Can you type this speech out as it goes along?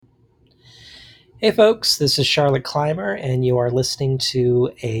Hey folks, this is Charlotte Clymer, and you are listening to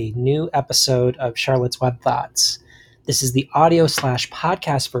a new episode of Charlotte's Web Thoughts. This is the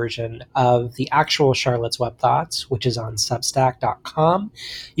audio/podcast version of the actual Charlotte's Web Thoughts, which is on Substack.com.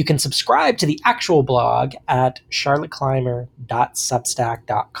 You can subscribe to the actual blog at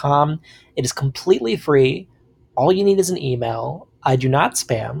charlotteclymer.substack.com. It is completely free. All you need is an email. I do not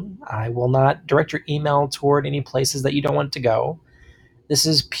spam. I will not direct your email toward any places that you don't want to go. This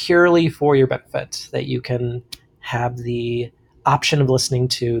is purely for your benefit, that you can have the option of listening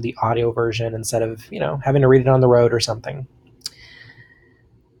to the audio version instead of, having to read it on the road or something.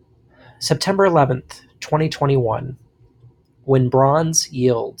 September 11th, 2021, when bronze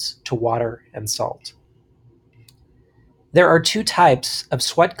yields to water and salt. There are two types of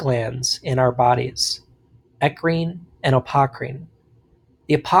sweat glands in our bodies, eccrine and apocrine.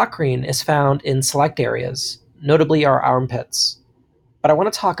 The apocrine is found in select areas, notably our armpits. But I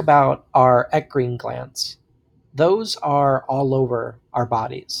want to talk about our eccrine glands. Those are all over our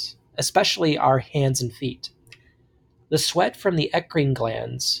bodies, especially our hands and feet. The sweat from the eccrine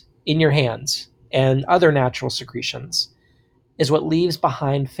glands in your hands and other natural secretions is what leaves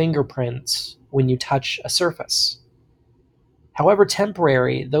behind fingerprints when you touch a surface. However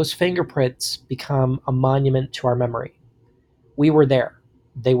temporary, those fingerprints become a monument to our memory. We were there.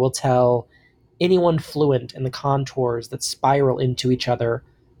 They will tell anyone fluent in the contours that spiral into each other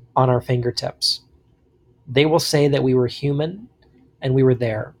on our fingertips. They will say that we were human and we were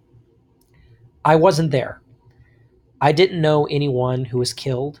there. I wasn't there. I didn't know anyone who was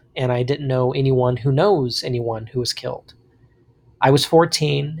killed, and I didn't know anyone who knows anyone who was killed. I was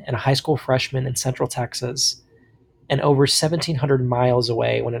 14 and a high school freshman in Central Texas, and over 1,700 miles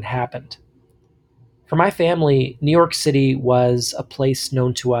away when it happened. For my family, New York City was a place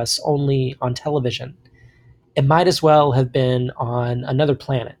known to us only on television. It might as well have been on another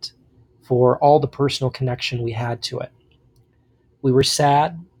planet for all the personal connection we had to it. We were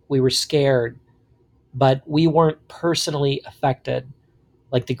sad, we were scared, but we weren't personally affected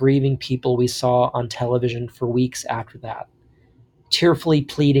like the grieving people we saw on television for weeks after that, tearfully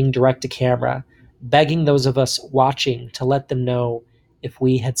pleading direct to camera, begging those of us watching to let them know if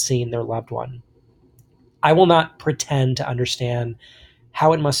we had seen their loved one. I will not pretend to understand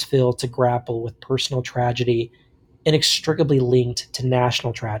how it must feel to grapple with personal tragedy inextricably linked to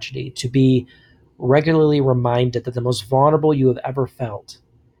national tragedy, to be regularly reminded that the most vulnerable you have ever felt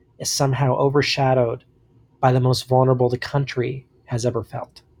is somehow overshadowed by the most vulnerable the country has ever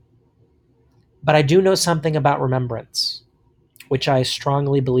felt. But I do know something about remembrance, which I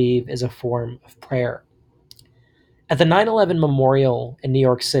strongly believe is a form of prayer. At the 9/11 memorial in New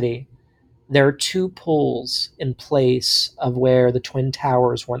York City, there are two pools in place of where the Twin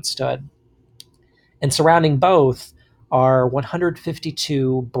Towers once stood. And surrounding both are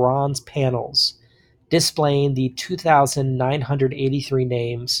 152 bronze panels displaying the 2,983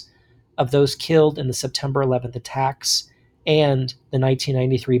 names of those killed in the September 11th attacks and the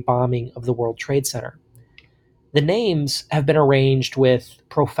 1993 bombing of the World Trade Center. The names have been arranged with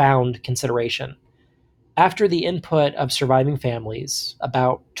profound consideration. After the input of surviving families,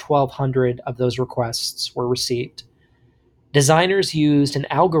 about 1,200 of those requests were received. Designers used an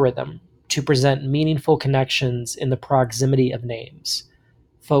algorithm to present meaningful connections in the proximity of names.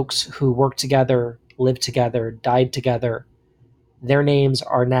 Folks who worked together, lived together, died together, their names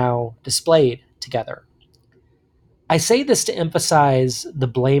are now displayed together. I say this to emphasize the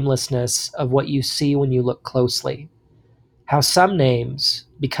blamelessness of what you see when you look closely. How some names,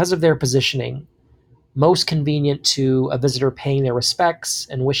 because of their positioning, most convenient to a visitor paying their respects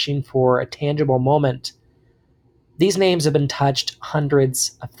and wishing for a tangible moment, these names have been touched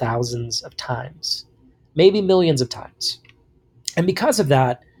hundreds of thousands of times, maybe millions of times. And because of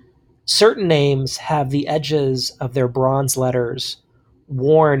that, certain names have the edges of their bronze letters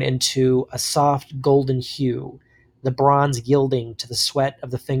worn into a soft golden hue, the bronze yielding to the sweat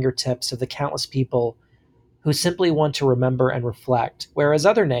of the fingertips of the countless people who simply want to remember and reflect, whereas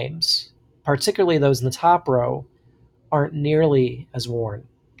other names, particularly those in the top row, aren't nearly as worn,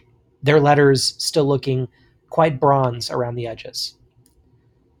 their letters still looking quite bronze around the edges.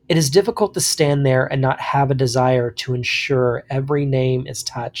 It is difficult to stand there and not have a desire to ensure every name is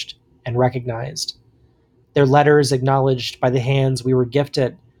touched and recognized, their letters acknowledged by the hands we were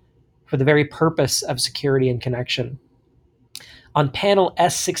gifted for the very purpose of security and connection. On panel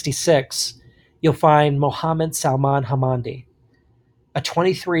S66, you'll find Mohammed Salman Hamandi, a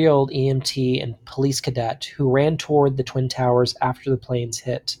 23-year-old EMT and police cadet who ran toward the Twin Towers after the planes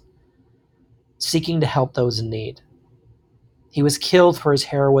hit, seeking to help those in need. He was killed for his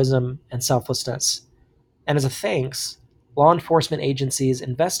heroism and selflessness, and as a thanks, Law enforcement agencies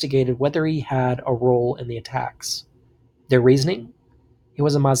investigated whether he had a role in the attacks. Their reasoning? He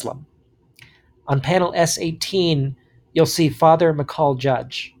was a Muslim. On panel S18, you'll see Father McCall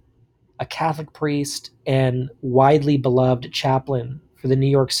Judge, a Catholic priest and widely beloved chaplain for the New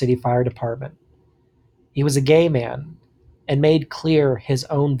York City Fire Department. He was a gay man and made clear his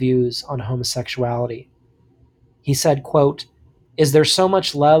own views on homosexuality. He said, quote, "Is there so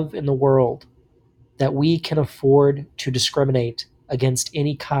much love in the world that we can afford to discriminate against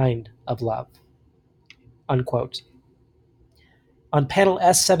any kind of love?" Unquote. On panel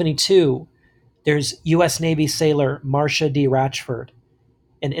S72, there's U.S. Navy sailor Marcia D. Ratchford,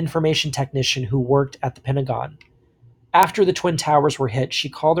 an information technician who worked at the Pentagon. After the Twin Towers were hit, she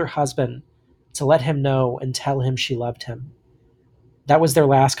called her husband to let him know and tell him she loved him. That was their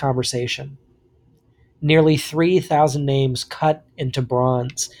last conversation. Nearly 3,000 names cut into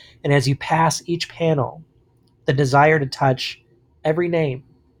bronze, and as you pass each panel, the desire to touch every name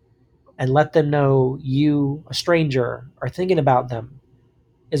and let them know you, a stranger, are thinking about them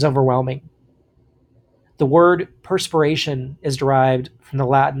is overwhelming. The word perspiration is derived from the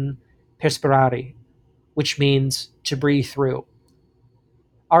Latin perspirare, which means to breathe through.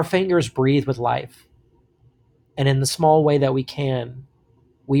 Our fingers breathe with life, and in the small way that we can,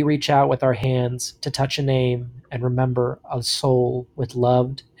 we reach out with our hands to touch a name and remember a soul with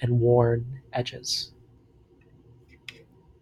loved and worn edges.